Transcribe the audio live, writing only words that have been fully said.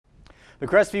The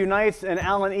Crestview Knights and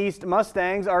Allen East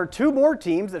Mustangs are two more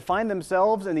teams that find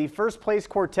themselves in the first place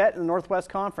quartet in the Northwest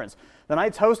Conference. The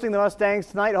Knights hosting the Mustangs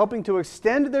tonight, hoping to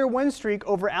extend their win streak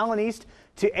over Allen East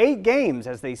to 8 games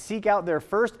as they seek out their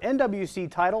first NWC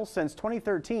title since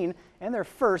 2013 and their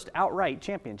first outright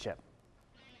championship.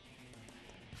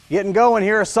 Getting going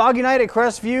here, a soggy night at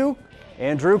Crestview,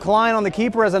 and Drew Klein on the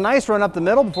keeper has a nice run up the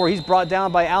middle before he's brought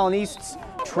down by Allen East's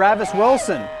Travis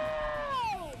Wilson.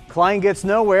 Klein gets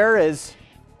nowhere as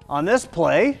on this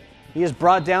play, he is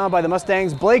brought down by the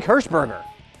Mustangs' Blake Hirschberger.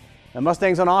 The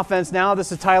Mustangs on offense now.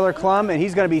 This is Tyler Klum, and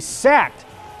he's going to be sacked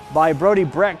by Brody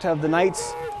Brecht of the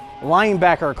Knights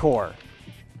linebacker core.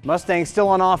 Mustangs still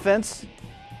on offense,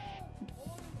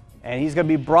 and he's going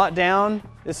to be brought down.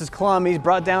 This is Klum. He's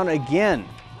brought down again.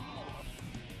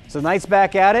 So the Knights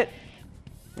back at it.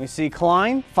 You see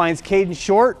Klein finds Caden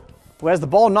Short, who has the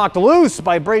ball knocked loose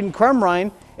by Braden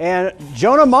Kremrine, and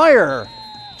Jonah Meyer.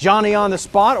 Johnny on the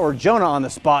spot, or Jonah on the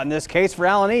spot in this case for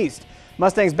Allen East.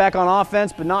 Mustangs back on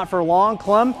offense, but not for long.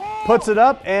 Klum puts it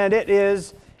up, and it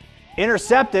is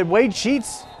intercepted. Wade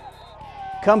Sheets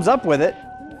comes up with it.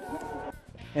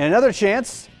 And another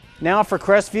chance now for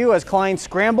Crestview as Klein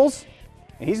scrambles,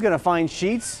 and he's going to find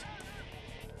Sheets.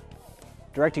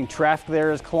 Directing traffic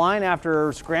there is Klein after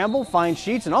a scramble, finds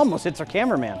Sheets, and almost hits our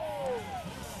cameraman.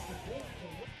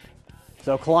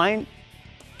 So Klein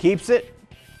keeps it.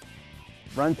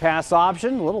 Run pass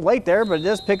option, a little late there, but it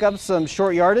does pick up some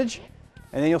short yardage.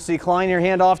 And then you'll see Klein here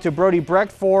hand off to Brody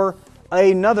Brecht for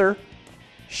another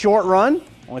short run.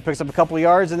 Only picks up a couple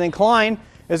yards, and then Klein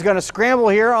is going to scramble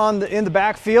here in the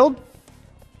backfield.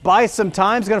 Buy some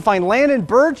time. He's going to find Landon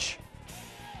Birch.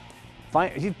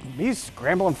 He's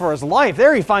scrambling for his life.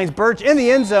 There he finds Birch in the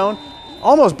end zone,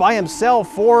 almost by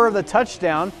himself for the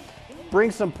touchdown.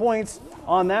 Brings some points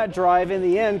on that drive. In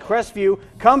the end, Crestview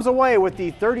comes away with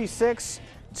the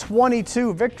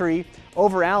 36-22 victory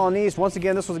over Allen East. Once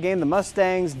again, this was a game the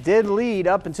Mustangs did lead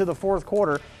up into the fourth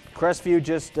quarter. Crestview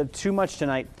just too much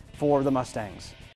tonight for the Mustangs.